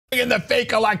In the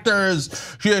fake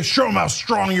electors, show them how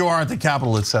strong you are at the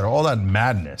Capitol, etc. All that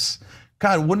madness.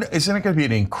 God, isn't it going to be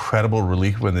an incredible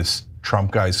relief when this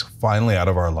Trump guy's finally out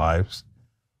of our lives?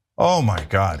 Oh my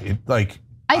God! You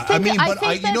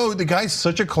know, the guy's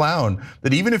such a clown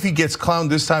that even if he gets clowned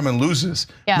this time and loses,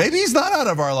 maybe he's not out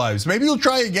of our lives. Maybe he'll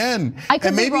try again,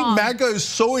 and maybe MAGA is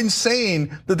so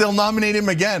insane that they'll nominate him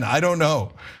again. I don't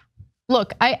know.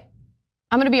 Look, I'm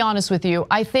going to be honest with you.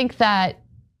 I think that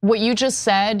what you just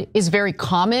said is very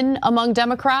common among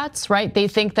Democrats, right? They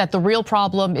think that the real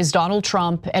problem is Donald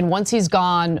Trump, and once he's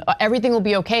gone, everything will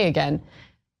be okay again.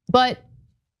 But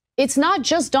it's not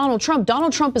just Donald Trump.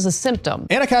 Donald Trump is a symptom.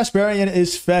 Ana Kasparian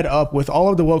is fed up with all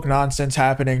of the woke nonsense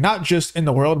happening, not just in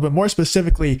the world, but more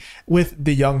specifically with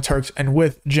the Young Turks and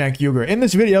with Cenk Uygur. In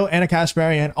this video, Ana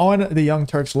Kasparian on the Young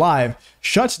Turks Live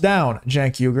shuts down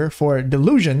Cenk Uygur for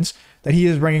delusions that he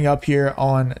is bringing up here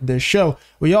on this show.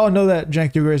 We all know that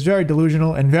Cenk Uygur is very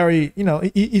delusional and very,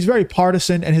 he's very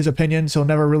partisan in his opinions. He'll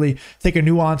never really take a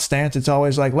nuanced stance. It's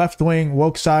always like left wing,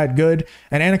 woke side, good.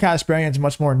 And Ana Kasparian is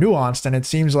much more nuanced, and it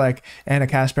seems like Ana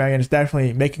Kasparian is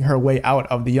definitely making her way out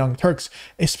of the Young Turks,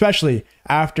 especially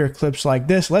after clips like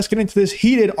this. Let's get into this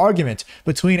heated argument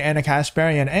between Ana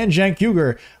Kasparian and Cenk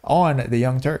Uygur on the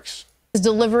Young Turks. Is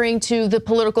delivering to the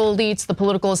political elites, the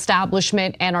political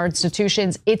establishment, and our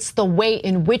institutions. It's the way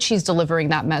in which he's delivering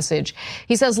that message.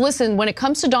 He says, listen, when it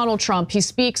comes to Donald Trump, he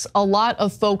speaks a lot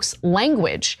of folks'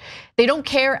 language. They don't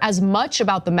care as much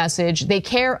about the message. They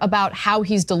care about how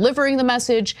he's delivering the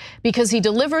message, because he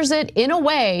delivers it in a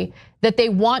way that they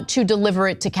want to deliver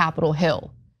it to Capitol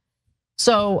Hill.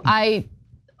 So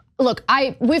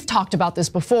we've talked about this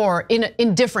before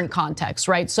in different contexts,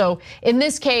 right? So in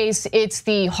this case, it's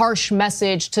the harsh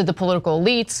message to the political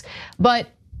elites, but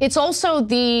it's also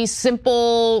the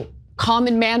simple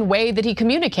common man way that he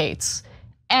communicates.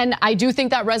 And I do think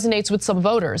that resonates with some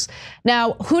voters.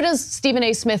 Now, who does Stephen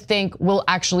A. Smith think will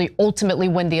actually ultimately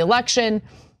win the election?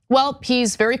 Well,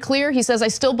 he's very clear. He says, I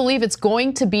still believe it's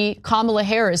going to be Kamala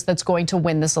Harris that's going to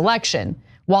win this election.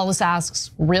 Wallace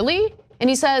asks, really? And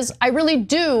he says, I really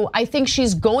do. I think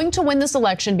she's going to win this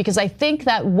election, because I think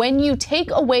that when you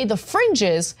take away the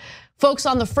fringes, folks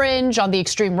on the fringe, on the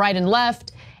extreme right and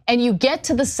left, and you get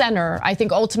to the center, I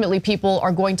think ultimately people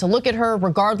are going to look at her,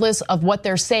 regardless of what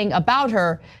they're saying about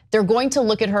her. They're going to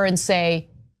look at her and say,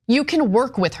 you can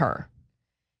work with her.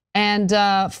 And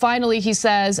finally, he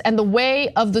says, and the way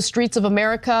of the streets of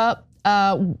America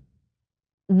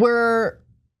were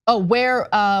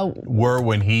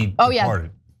when he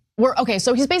departed. Okay,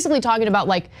 so he's basically talking about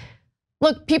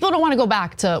look, people don't want to go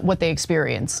back to what they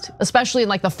experienced, especially in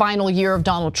the final year of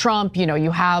Donald Trump.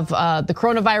 You have the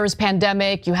coronavirus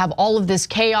pandemic, you have all of this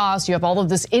chaos, you have all of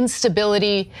this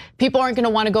instability. People aren't going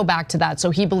to want to go back to that. So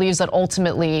he believes that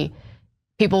ultimately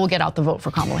people will get out the vote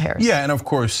for Kamala Harris. Yeah, and of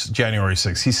course, January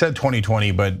 6th, he said 2020,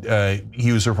 but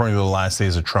he was referring to the last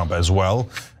days of Trump as well.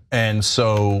 And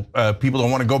so people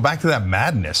don't want to go back to that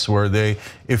madness where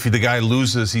if the guy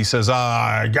loses, he says,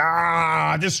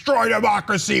 destroy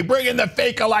democracy, bring in the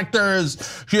fake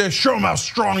electors, show them how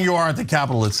strong you are at the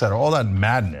Capitol, etc. All that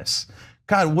madness.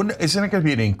 God, isn't it going to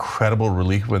be an incredible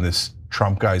relief when this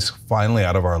Trump guy's finally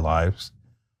out of our lives?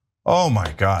 Oh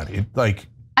my God, the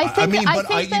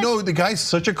guy's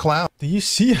such a clown. Do you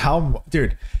see how,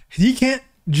 dude,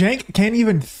 Cenk can't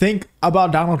even think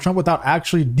about Donald Trump without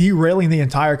actually derailing the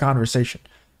entire conversation.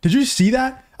 Did you see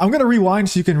that? I'm gonna rewind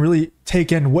so you can really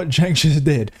take in what Cenk just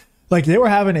did. They were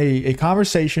having a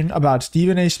conversation about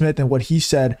Stephen A. Smith and what he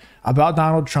said about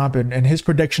Donald Trump and his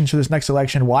predictions for this next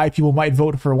election, why people might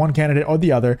vote for one candidate or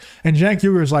the other. And Cenk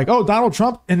Uygur is like, oh, Donald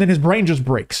Trump, and then his brain just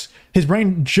breaks. His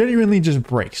brain genuinely just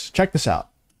breaks. Check this out.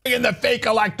 In the fake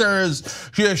electors,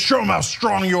 show them how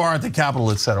strong you are at the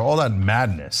Capitol, etc. All that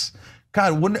madness.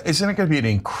 God, isn't it going to be an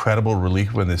incredible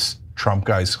relief when this Trump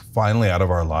guy's finally out of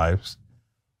our lives?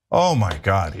 Oh my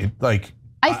God, the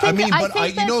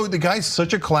guy's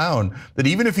such a clown that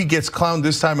even if he gets clowned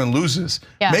this time and loses,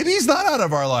 maybe he's not out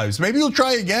of our lives. Maybe he'll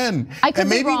try again, and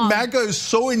maybe MAGA is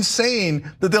so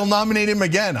insane that they'll nominate him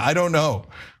again. I don't know.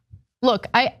 Look,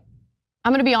 I'm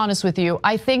going to be honest with you.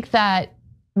 I think that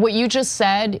what you just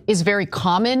said is very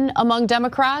common among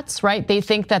Democrats, right? They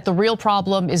think that the real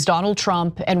problem is Donald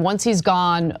Trump, and once he's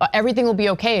gone, everything will be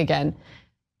okay again.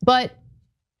 But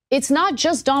it's not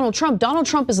just Donald Trump. Donald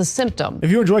Trump is a symptom.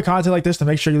 If you enjoy content like this, then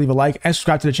make sure you leave a like and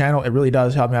subscribe to the channel. It really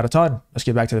does help me out a ton. Let's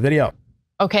get back to the video.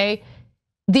 Okay.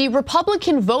 The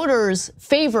Republican voters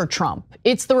favor Trump.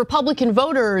 It's the Republican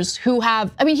voters who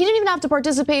have, he didn't even have to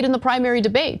participate in the primary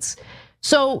debates.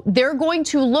 So they're going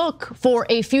to look for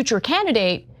a future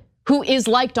candidate who is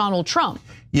like Donald Trump.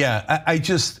 Yeah,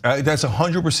 that's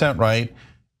 100% right.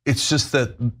 It's just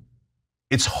that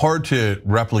it's hard to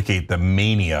replicate the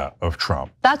mania of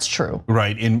Trump. That's true.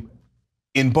 Right,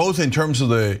 in both in terms of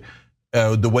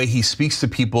the way he speaks to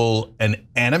people and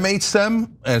animates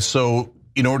them, and so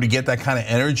in order to get that kind of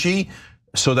energy,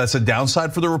 so that's a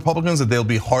downside for the Republicans, that he'll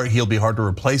be hard to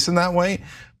replace in that way.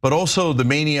 But also the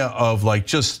mania of like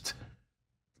just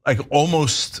like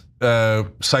almost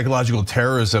psychological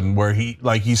terrorism, where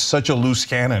he's such a loose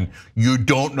cannon. You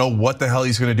don't know what the hell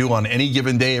he's going to do on any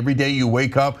given day. Every day you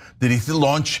wake up, did he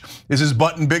launch? Is his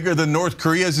button bigger than North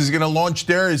Korea? Is he going to launch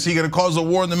there? Is he going to cause a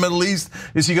war in the Middle East?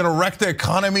 Is he going to wreck the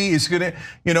economy? Is he going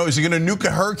to, is he going to nuke a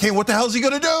hurricane? What the hell is he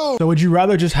going to do? So would you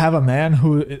rather just have a man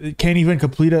who can't even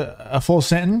complete a full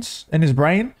sentence in his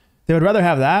brain? They would rather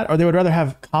have that, or they would rather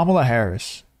have Kamala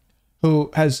Harris, who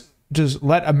has just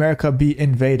let America be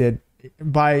invaded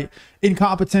by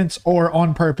incompetence or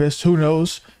on purpose, who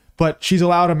knows, but she's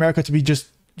allowed America to be just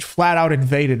flat out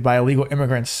invaded by illegal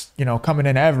immigrants, coming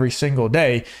in every single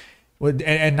day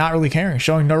and not really caring,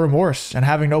 showing no remorse and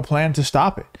having no plan to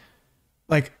stop it.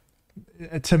 Like,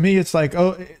 to me, it's like,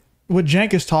 oh, what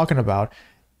Cenk is talking about,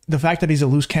 the fact that he's a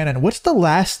loose cannon. What's the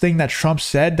last thing that Trump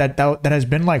said that has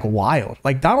been like wild?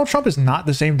 Like, Donald Trump is not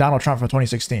the same Donald Trump from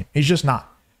 2016. He's just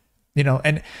not,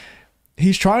 and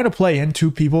he's trying to play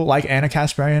into people like Ana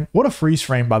Kasparian. What a freeze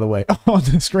frame, by the way, on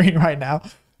the screen right now.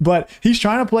 But he's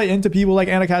trying to play into people like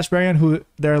Ana Kasparian, who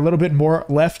they're a little bit more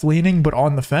left-leaning, but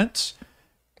on the fence.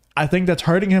 I think that's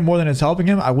hurting him more than it's helping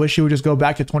him. I wish he would just go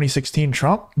back to 2016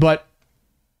 Trump. But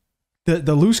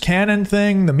the loose cannon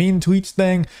thing, the mean tweets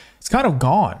thing, it's kind of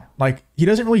gone. Like, he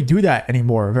doesn't really do that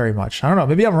anymore very much. I don't know.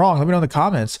 Maybe I'm wrong. Let me know in the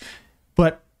comments.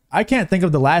 But I can't think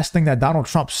of the last thing that Donald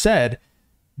Trump said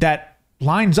that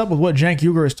lines up with what Cenk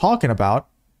Uygur is talking about,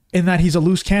 in that he's a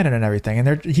loose cannon and everything.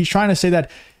 And he's trying to say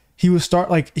that he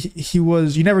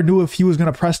was you never knew if he was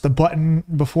going to press the button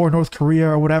before North Korea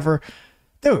or whatever.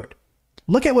 Dude,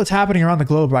 look at what's happening around the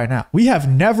globe right now. We have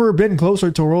never been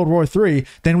closer to World War III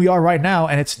than we are right now.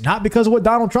 And it's not because of what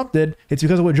Donald Trump did. It's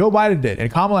because of what Joe Biden did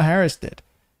and Kamala Harris did.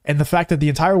 And the fact that the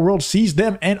entire world sees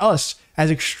them and us as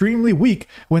extremely weak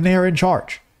when they are in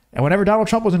charge. And whenever Donald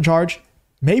Trump was in charge,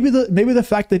 maybe the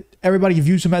fact that everybody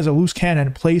views him as a loose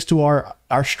cannon plays to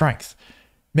our strength.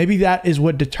 Maybe that is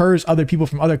what deters other people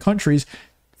from other countries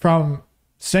from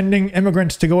sending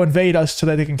immigrants to go invade us so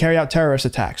that they can carry out terrorist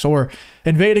attacks, or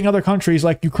invading other countries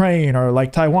like Ukraine or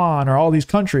like Taiwan or all these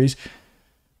countries.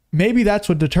 Maybe that's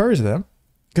what deters them,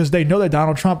 because they know that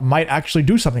Donald Trump might actually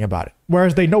do something about it.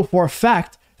 Whereas they know for a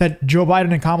fact that Joe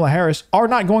Biden and Kamala Harris are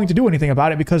not going to do anything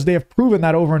about it, because they have proven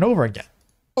that over and over again.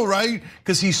 Right,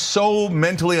 because he's so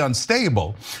mentally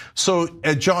unstable. So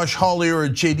Josh Hawley or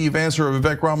JD Vance or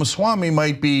Vivek Ramaswamy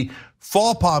might be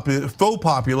faux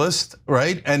populist,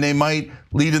 right? And they might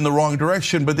lead in the wrong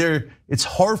direction, but it's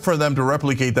hard for them to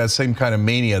replicate that same kind of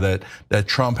mania that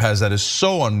Trump has, that is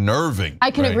so unnerving. I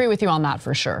can agree with you on that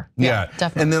for sure. Yeah,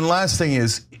 definitely. And then last thing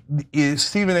is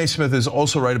Stephen A. Smith is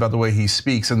also right about the way he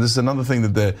speaks, and this is another thing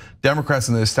that the Democrats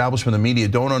and the establishment, the media,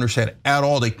 don't understand at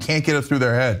all. They can't get it through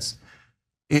their heads.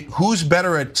 Who's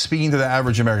better at speaking to the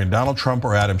average American, Donald Trump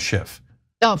or Adam Schiff?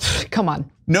 Oh, come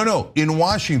on. No. In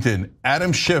Washington,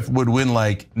 Adam Schiff would win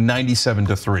like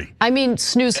 97-3. I mean,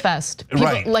 snooze fest. People,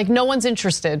 right. Like, no one's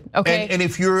interested, okay? And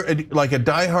if you're like a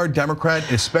diehard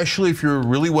Democrat, especially if you're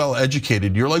really well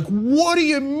educated, you're like, what do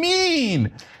you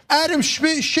mean? Adam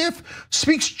Schiff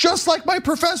speaks just like my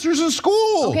professors in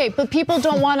school. Okay, but people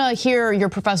don't want to hear your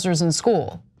professors in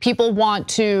school. People want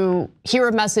to hear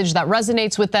a message that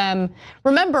resonates with them.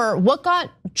 Remember, what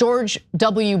got George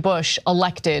W. Bush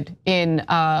elected in,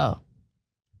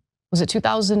 was it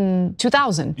 2000?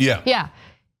 2000. Yeah.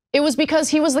 It was because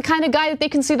he was the kind of guy that they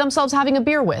can see themselves having a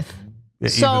beer with. Yeah,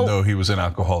 even though he was an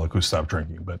alcoholic who stopped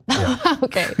drinking, but yeah.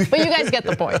 Okay, but you guys get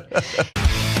the point.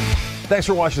 Thanks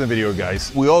for watching the video,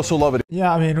 guys. We also love it.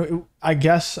 Yeah, I mean, I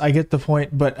guess I get the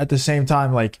point, but at the same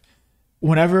time, like,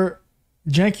 whenever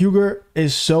Cenk Uygur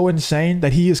is so insane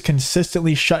that he is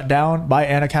consistently shut down by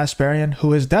Ana Kasparian,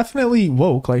 who is definitely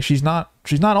woke. Like, she's not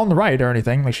on the right or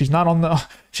anything. Like, she's not on the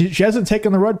she hasn't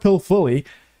taken the red pill fully.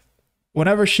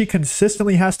 Whenever she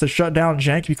consistently has to shut down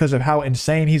Cenk because of how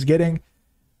insane he's getting,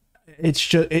 it's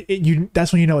just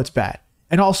that's when you know it's bad.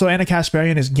 And also, Ana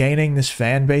Kasparian is gaining this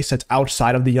fan base that's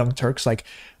outside of the Young Turks. Like,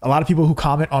 a lot of people who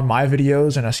comment on my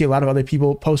videos, and I see a lot of other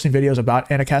people posting videos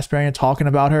about Ana Kasparian, talking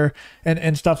about her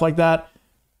and stuff like that.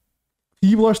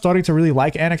 People are starting to really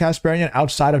like Ana Kasparian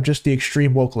outside of just the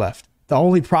extreme woke left. The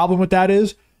only problem with that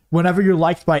is, whenever you're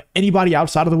liked by anybody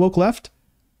outside of the woke left,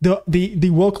 the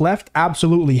woke left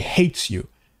absolutely hates you.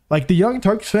 Like, the Young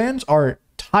Turks fans are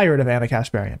tired of Ana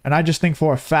Kasparian. And I just think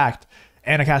for a fact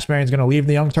Ana Kasparian is going to leave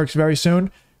the Young Turks very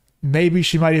soon, maybe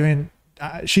she might even,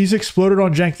 she's exploded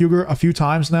on Cenk Uygur a few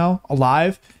times now,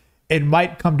 alive. It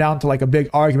might come down to like a big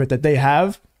argument that they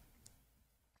have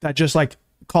that just like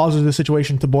causes the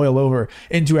situation to boil over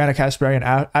into Ana Kasparian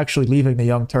actually leaving the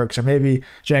Young Turks, or maybe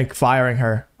Cenk firing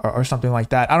her or something like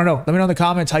that. I don't know. Let me know in the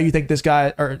comments how you think this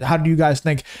guy, or how do you guys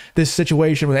think this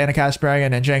situation with Ana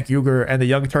Kasparian and Cenk Uygur and the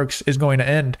Young Turks is going to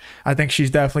end? I think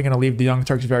she's definitely going to leave the Young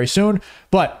Turks very soon,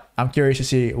 but I'm curious to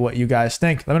see what you guys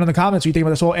think. Let me know in the comments what you think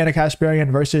about this whole Ana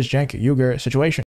Kasparian versus Cenk Uygur situation.